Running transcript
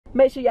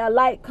Make sure y'all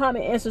like,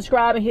 comment, and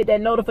subscribe, and hit that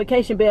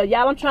notification bell.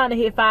 Y'all, I'm trying to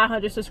hit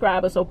 500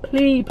 subscribers. So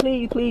please,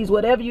 please, please,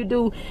 whatever you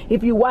do,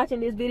 if you're watching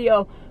this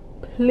video,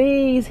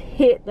 please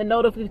hit the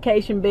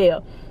notification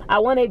bell. I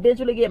want to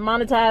eventually get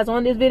monetized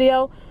on this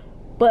video,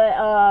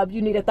 but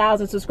you need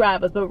 1,000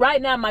 subscribers. But right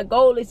now, my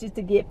goal is just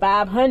to get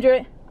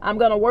 500. I'm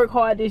gonna work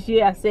hard this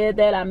year. I said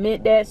that, I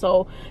meant that.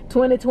 So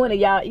 2020,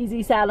 y'all,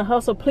 easy silent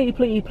hustle. Please,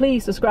 please,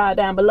 please subscribe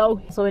down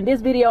below. So in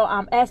this video,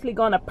 I'm actually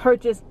gonna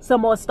purchase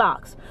some more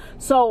stocks.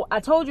 So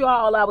I told you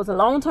all I was a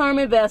long-term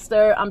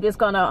investor. I'm just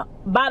gonna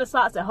buy the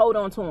stocks and hold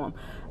on to them.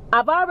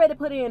 I've already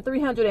put in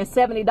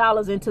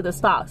 $370 into the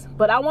stocks,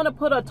 but I want to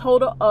put a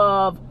total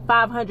of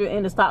 $500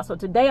 in the stocks. So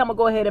today I'm gonna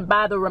go ahead and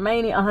buy the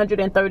remaining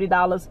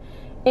 $130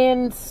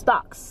 in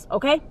stocks.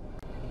 Okay,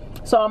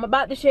 so I'm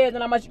about to share,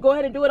 and I'm gonna go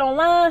ahead and do it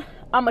online.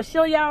 I'm gonna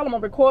show y'all. I'm gonna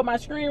record my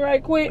screen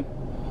right quick.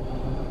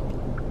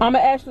 I'm gonna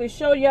actually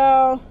show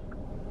y'all.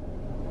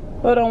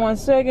 Hold on one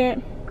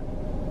second.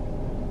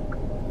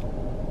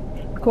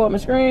 Record my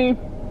screen.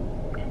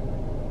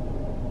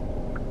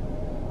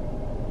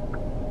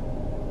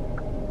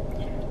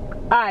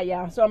 Alright,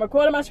 y'all. So I'm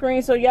recording my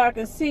screen so y'all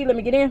can see. Let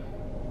me get in.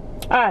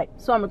 Alright,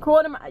 so I'm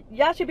recording.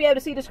 Y'all should be able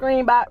to see the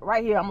screen by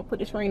right here. I'm gonna put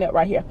the screen up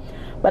right here.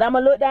 But I'm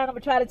gonna look down. I'm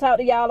gonna try to talk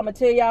to y'all. I'm gonna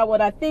tell y'all what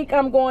I think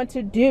I'm going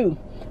to do.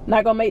 I'm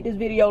not gonna make this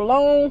video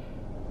long,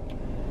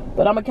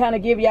 but I'm gonna kind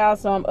of give y'all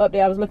some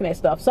update. I was looking at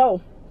stuff.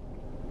 So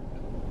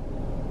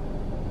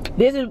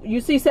this is, you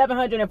see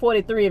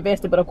 743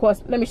 invested, but of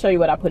course, let me show you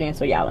what I put in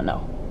so y'all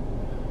know.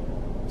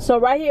 So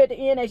right here at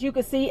the end, as you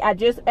can see, I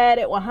just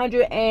added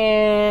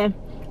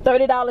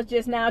 $130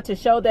 just now to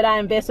show that I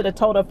invested a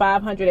total of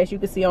 500, as you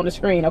can see on the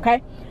screen.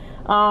 Okay,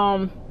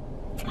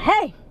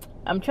 hey,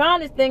 I'm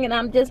trying this thing and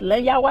I'm just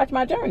letting y'all watch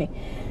my journey.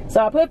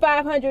 So I put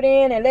 500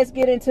 in, and let's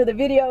get into the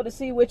video to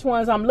see which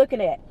ones I'm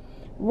looking at.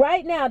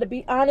 Right now, to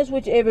be honest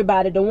with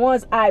everybody, the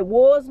ones I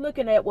was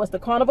looking at was the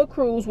Carnival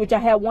Cruise, which I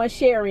had one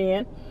share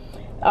in.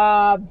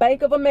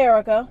 Bank of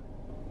America.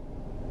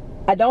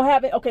 I don't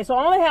have it. Okay, so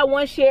I only have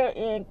one share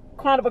in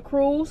Carnival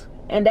Cruise,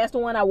 and that's the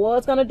one I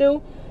was going to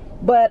do.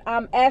 But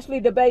I'm actually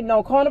debating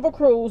on Carnival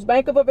Cruise,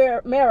 Bank of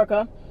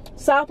America,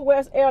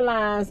 Southwest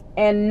Airlines,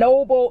 and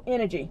Noble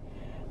Energy.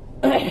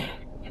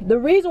 The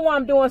reason why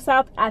I'm doing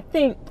I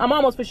think I'm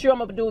almost for sure I'm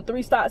gonna do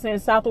 3 stocks in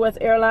Southwest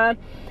Airlines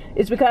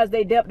is because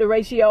their debt to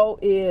ratio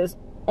is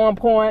on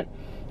point.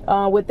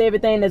 With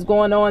everything that's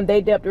going on,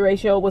 their debt to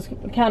ratio was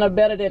kind of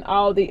better than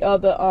all the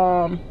other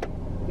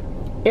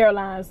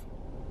airlines.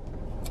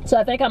 So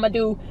I think I'm gonna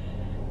do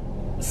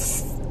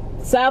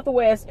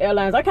Southwest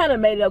Airlines. I kind of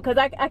made it up because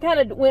I kind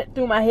of went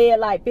through my head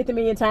like 50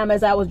 million times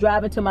as I was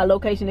driving to my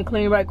location to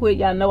clean right quick.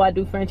 Y'all know I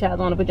do franchise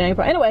on the Virginia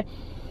Pro. Anyway,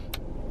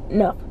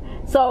 enough.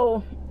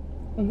 So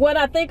what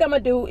I think I'm gonna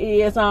do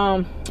is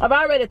I've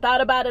already thought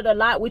about it a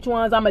lot, which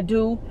ones I'm gonna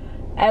do,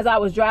 as I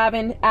was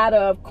driving out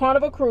of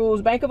Carnival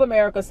Cruise, Bank of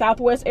America,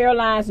 Southwest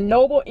Airlines,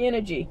 Noble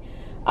Energy.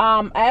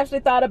 I actually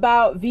thought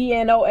about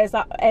VNO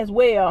as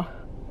well,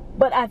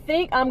 but I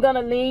think I'm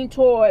gonna lean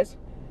towards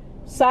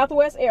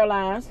Southwest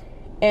Airlines.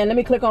 And let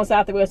me click on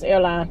Southwest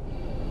Airlines.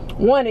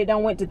 One, it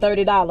done went to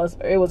 $30.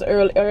 It was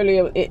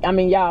earlier. I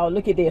mean, y'all,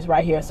 look at this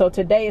right here. So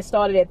today it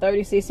started at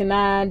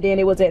 $30.69, then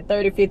it was at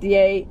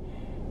 $30.58.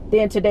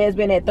 Then today it's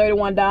been at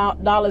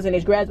 $31 and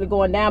it's gradually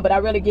going down, but I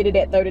really get it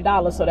at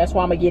 $30, so that's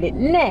why I'm gonna get it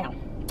now.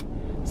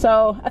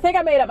 So I think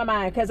I made up my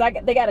mind because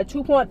they got a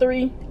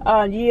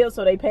 2.3 yield,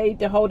 so they paid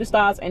to hold the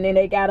stocks, and then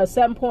they got a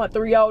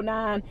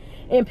 7.309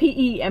 in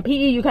PE. And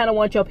PE, you kind of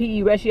want your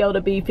PE ratio to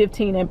be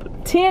 10 and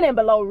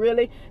below.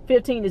 Really,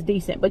 15 is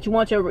decent, but you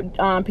want your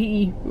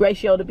PE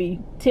ratio to be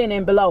 10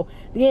 and below.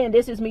 Again,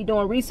 this is me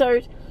doing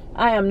research.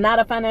 I am not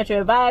a financial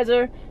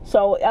advisor,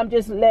 so I'm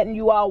just letting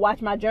you all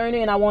watch my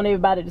journey, and I want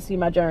everybody to see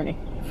my journey.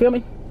 Feel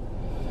me?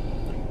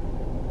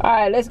 All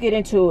right, let's get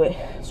into it.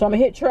 So I'm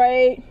gonna hit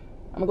trade.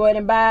 I'm gonna go ahead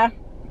and buy.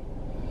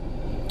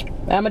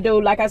 I'm gonna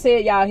do, like I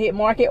said, y'all, hit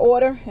market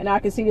order, and I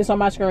can see this on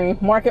my screen.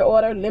 Market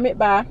order, limit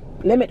buy,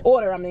 limit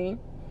order. I mean,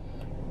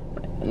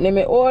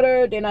 limit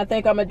order. Then I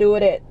think I'm gonna do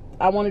it at.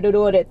 I want to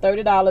do it at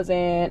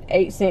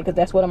 $30.08 because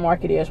that's what the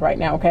market is right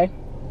now. Okay.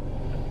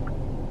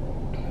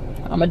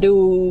 I'm gonna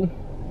do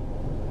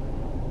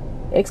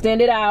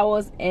extended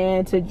hours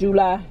and to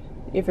July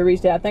if it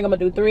reached that. I think I'm gonna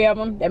do 3 of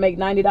them. That make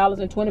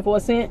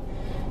 $90.24.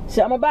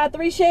 So I'm gonna buy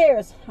 3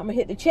 shares. I'm gonna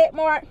hit the check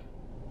mark.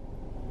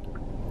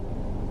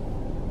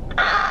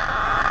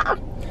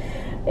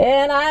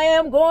 And I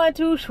am going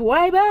to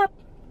swipe up,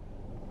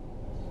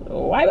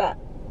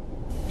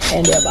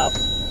 and they're about.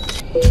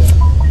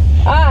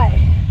 Alright,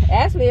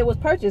 actually it was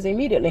purchased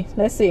immediately.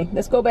 Let's see,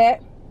 let's go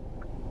back.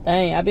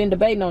 Dang, I've been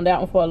debating on that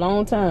one for a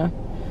long time.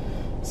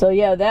 So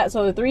yeah,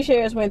 so the 3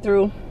 shares went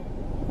through.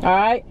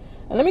 Alright,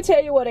 and let me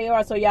tell you what they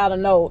are so y'all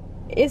know.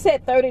 It's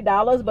at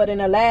 $30, but in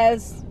the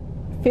last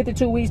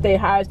 52 weeks, their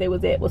highest they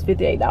was at was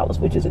 $58,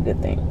 which is a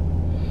good thing.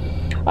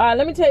 Alright,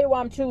 let me tell you why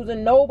I'm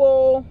choosing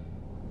Noble.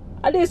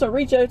 I did some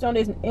research on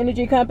this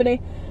energy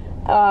company.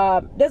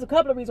 There's a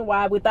couple of reasons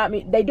why we thought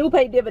they do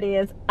pay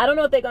dividends. I don't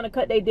know if they're going to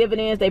cut their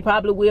dividends. They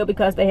probably will,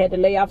 because they had to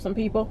lay off some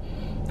people.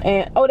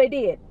 And oh, they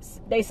did.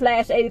 They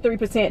slashed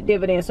 83%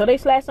 dividends. So they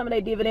slashed some of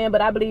their dividend,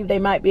 but I believe they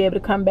might be able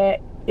to come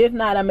back. If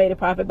not, I made a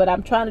profit, but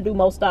I'm trying to do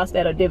most stocks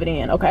that are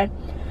dividend. Okay.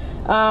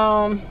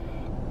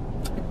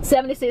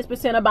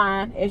 76% are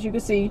buying, as you can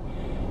see.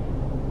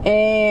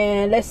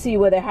 And let's see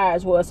where their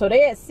highs was. So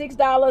they had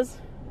 $6,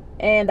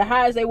 and the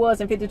highest they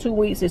was in 52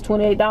 weeks is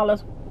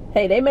 $28.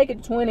 Hey, they make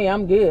it to 20,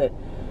 I'm good.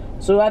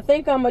 So I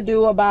think I'm gonna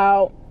do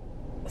about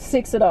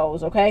 6 of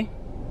those, okay,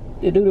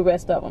 to do the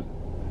rest of them.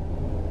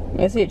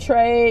 Let's hit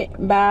trade,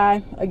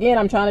 buy. Again,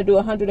 I'm trying to do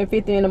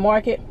 150 in the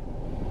market.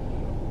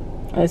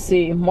 Let's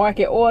see,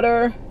 market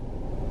order,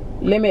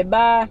 limit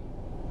buy,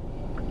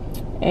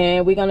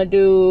 and we're gonna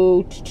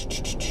do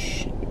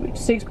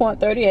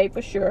 6.38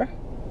 for sure.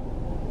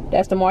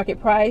 That's the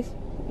market price.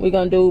 We're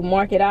gonna do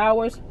market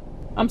hours.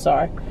 I'm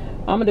sorry,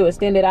 I'm gonna do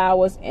extended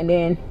hours, and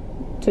then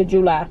to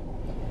July.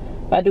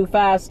 If I do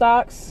 5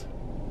 stocks,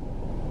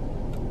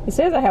 it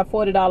says I have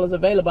 $40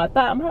 available. I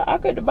thought I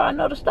could buy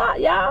another stock,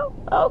 y'all.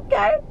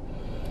 Okay.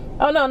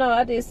 Oh no,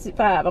 I did 5.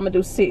 I'm gonna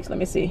do 6. Let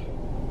me see.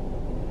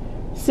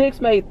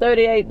 6 made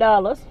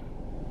 $38.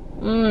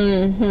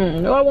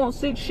 Do I want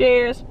 6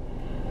 shares?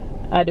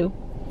 I do.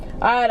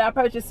 Alright, I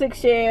purchased 6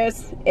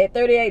 shares at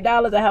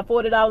 $38. I have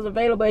 $40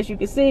 available. As you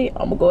can see,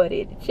 I'm gonna go ahead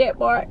and hit the check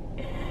mark,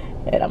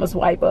 and I'm gonna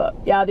swipe up.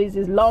 Y'all, this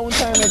is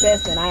long-term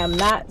investment. I am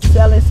not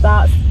selling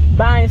stocks,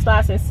 buying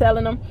stocks and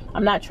selling them.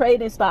 I'm not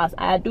trading stocks.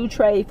 I do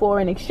trade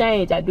foreign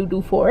exchange. I do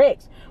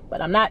Forex,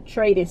 but I'm not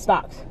trading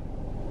stocks.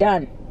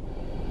 Done.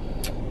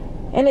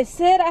 And it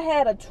said I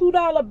had a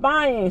 $2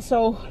 buy-in,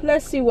 so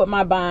let's see what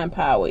my buying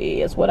power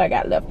is, what I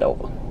got left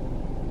over.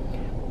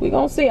 We're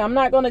gonna see. I'm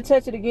not gonna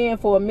touch it again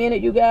for a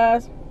minute, you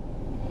guys.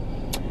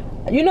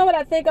 You know what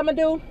I think I'm gonna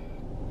do?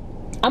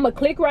 I'm gonna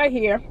click right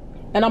here,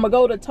 and I'm gonna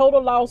go to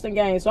total loss and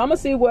gain. So I'm gonna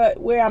see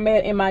where I'm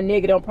at in my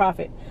negative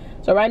profit.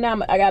 So right now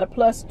I got a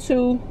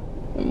 +2.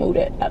 Let me move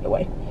that out of the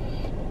way.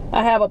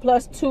 I have a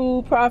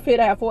 +2 profit.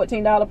 I have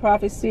 $14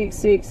 profit.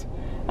 6.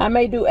 I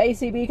may do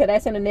ACB because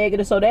that's in the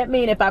negative. So that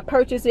means if I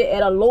purchase it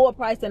at a lower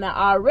price than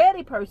I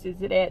already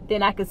purchased it at,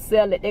 then I can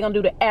sell it. They're gonna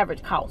do the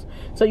average cost.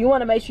 So you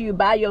want to make sure you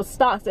buy your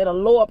stocks at a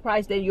lower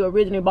price than you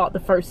originally bought the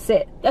first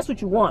set. That's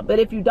what you want. But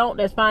if you don't,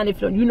 that's fine. If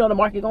you know the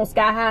market going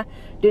sky high,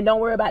 then don't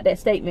worry about that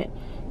statement.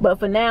 But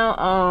for now,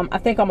 I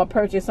think I'm gonna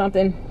purchase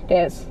something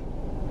that's,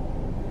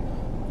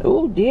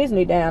 ooh,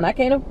 Disney down. I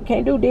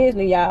can't do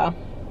Disney, y'all.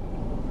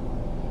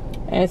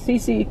 And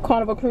CC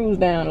Carnival Cruise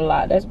down a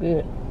lot. That's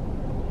good.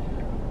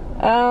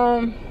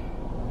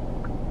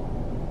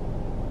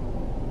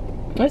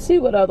 Let's see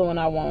what other one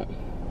I want.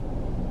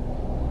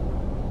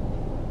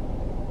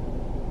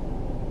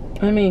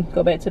 Let me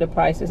go back to the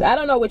prices. I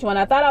don't know which one.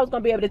 I thought I was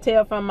gonna be able to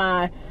tell from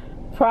my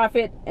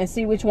profit and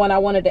see which one I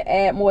wanted to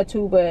add more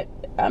to, but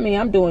I mean,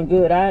 I'm doing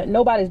good.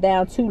 Nobody's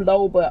down too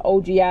low but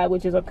OGI,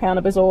 which is a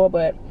cannabis oil,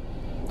 but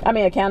I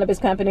mean a cannabis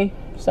company.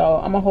 So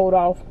I'm gonna hold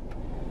off.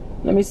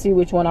 Let me see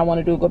which one I want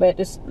to do. Go back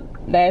to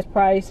last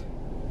price.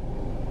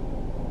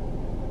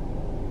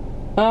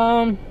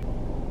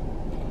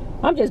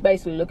 I'm just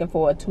basically looking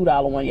for a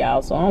 $2 one,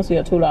 y'all. So I don't see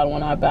a $2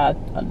 one. I buy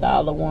a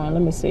 $1 one.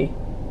 Let me see.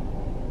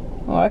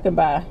 Or I can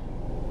buy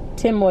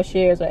 10 more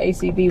shares of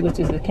ACB, which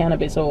is the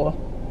cannabis oil.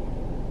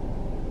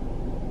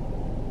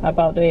 I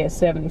bought that at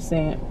 70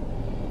 cents.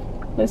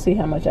 Let's see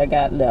how much I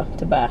got left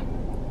to buy.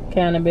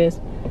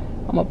 Cannabis.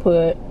 I'm gonna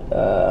put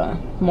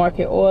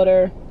market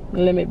order,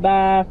 limit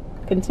buy,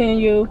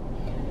 continue.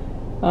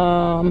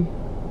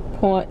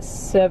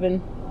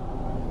 0.7.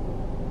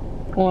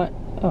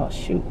 Oh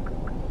shoot.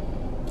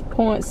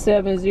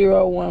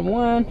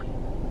 0.7011.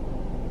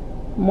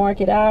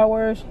 Market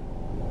hours.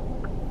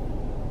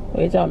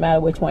 It don't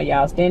matter which one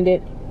y'all extend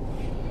it.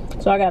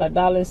 So I got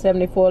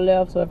 $1.74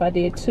 left. So if I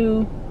did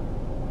 2,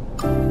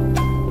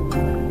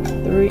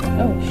 3,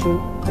 oh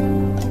shoot,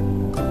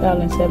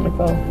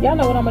 $1.74. Y'all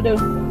know what I'm gonna do?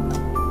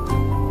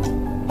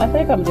 I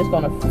think I'm just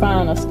gonna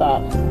find a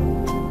stop.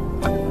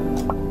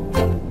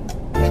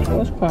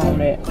 What's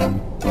Chrome at?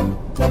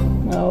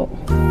 No,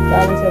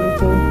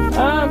 $1.72.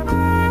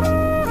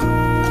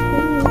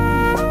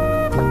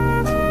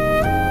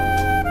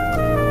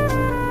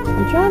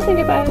 I'm trying to think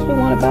if I actually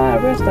want to buy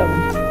the rest of them.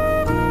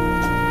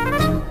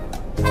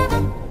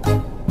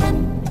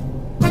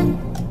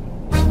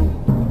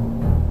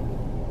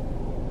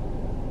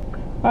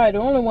 Alright, the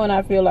only one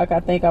I feel like I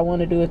think I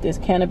want to do is this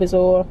cannabis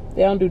oil.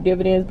 They don't do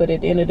dividends, but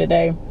at the end of the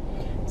day,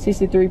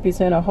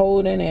 63% are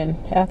holding, and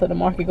after the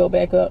market go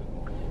back up,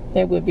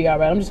 that would be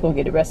alright. I'm just going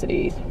to get the rest of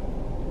these.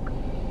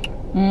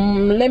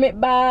 Limit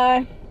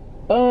buy.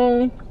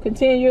 Boom.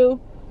 Continue.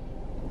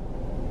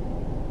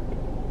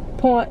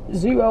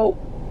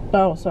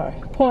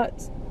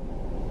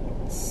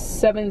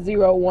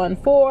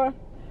 0.7014.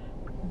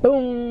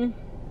 Boom.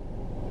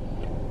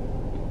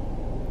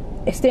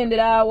 Extended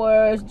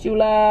hours,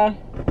 July.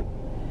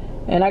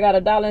 And I got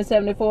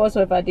 $1.74,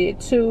 so if I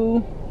did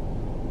 2,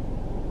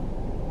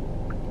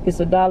 it's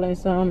 $1 and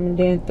some, and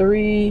then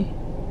 3,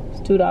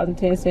 It's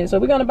 $2.10. So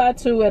we're gonna buy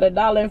 2 at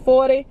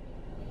 $1.40.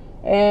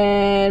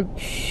 And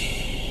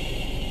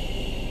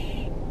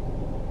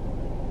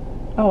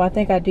oh, I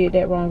think I did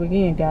that wrong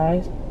again,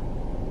 guys.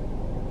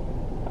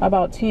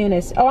 About 10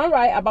 is, oh, I'm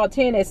right. About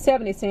 10 at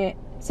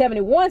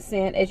 71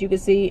 cents, as you can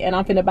see, and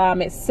I'm finna buy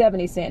them at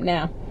 70 cents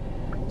now.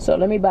 So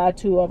let me buy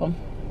 2 of them.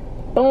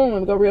 Boom. Let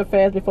me go real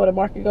fast before the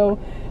market go.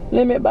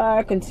 Limit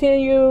buy,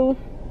 continue.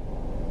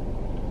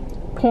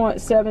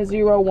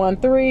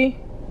 0.7013.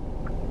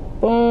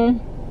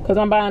 Boom. Because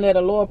I'm buying at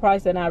a lower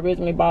price than I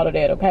originally bought it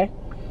at, okay?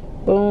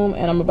 Boom.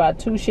 And I'm gonna buy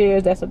 2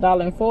 shares. That's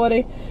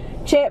 $1.40.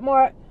 Check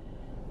mark.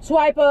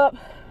 Swipe up.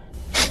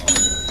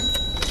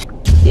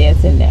 Yeah,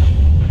 it's in there.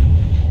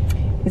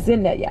 It's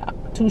in there, y'all.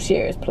 2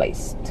 shares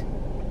placed.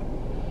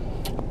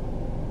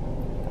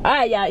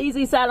 Alright, y'all.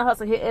 Easy silent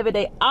hustle here every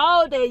day,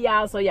 all day,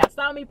 y'all. So y'all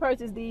saw me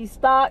purchase these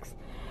stocks.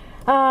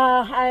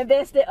 I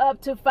invested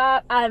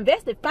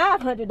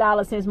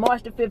 $500 since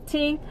March the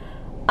 15th.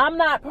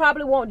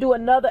 Probably won't do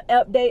another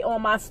update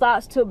on my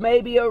stocks till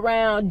maybe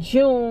around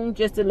June,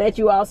 just to let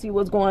you all see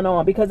what's going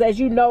on, because as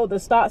you know, the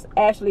stocks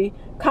actually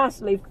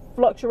constantly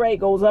fluctuate,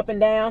 goes up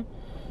and down.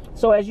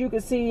 So as you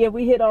can see, if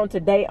we hit on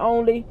today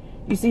only,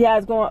 you see how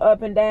it's going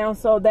up and down.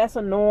 So that's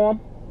a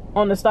norm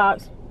on the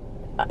stocks.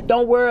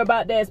 Don't worry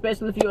about that,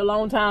 especially if you're a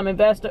long-term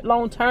investor.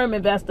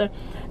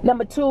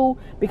 Number 2,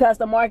 because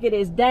the market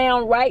is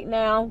down right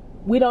now,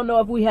 we don't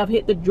know if we have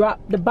hit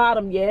the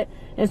bottom yet,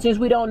 and since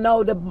we don't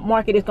know, the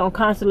market is going to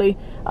constantly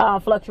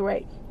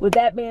fluctuate. With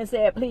that being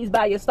said, please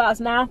buy your stocks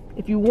now.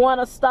 If you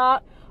want a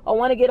stock or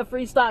want to get a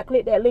free stock,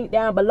 click that link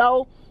down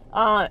below.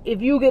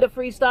 If you get a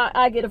free stock,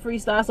 I get a free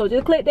stock. So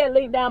just click that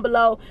link down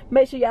below.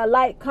 Make sure y'all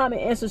like,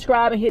 comment, and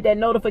subscribe, and hit that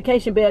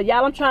notification bell.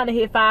 Y'all, I'm trying to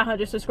hit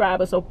 500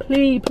 subscribers. So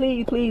please,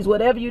 please, please,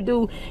 whatever you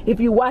do,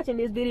 if you're watching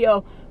this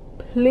video,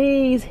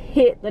 please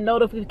hit the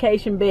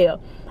notification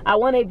bell. I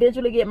want to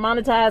eventually get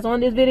monetized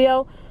on this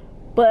video,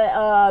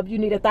 but you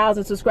need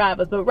 1,000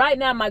 subscribers. But right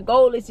now, my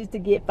goal is just to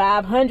get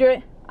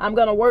 500. I'm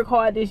gonna work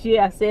hard this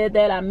year. I said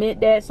that, I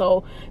meant that.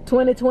 So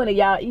 2020,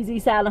 y'all, easy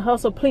silent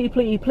hustle. Please,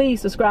 please, please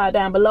subscribe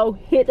down below.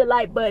 Hit the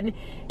like button,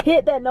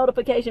 hit that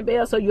notification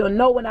bell so you'll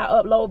know when I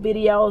upload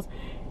videos.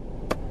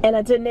 And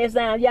until next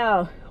time,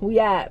 y'all, we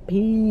out.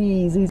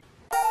 Peace.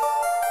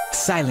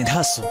 Silent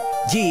hustle,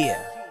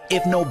 yeah.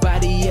 If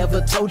nobody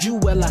ever told you,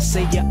 well, I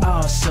say you're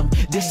awesome.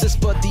 This is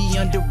for the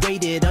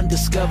underrated,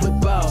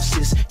 undiscovered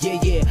bosses. Yeah,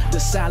 yeah, the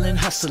silent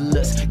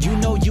hustlers. You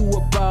know you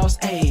a boss,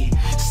 ayy.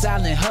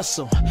 Silent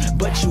hustle,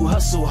 but you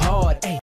hustle hard, ayy.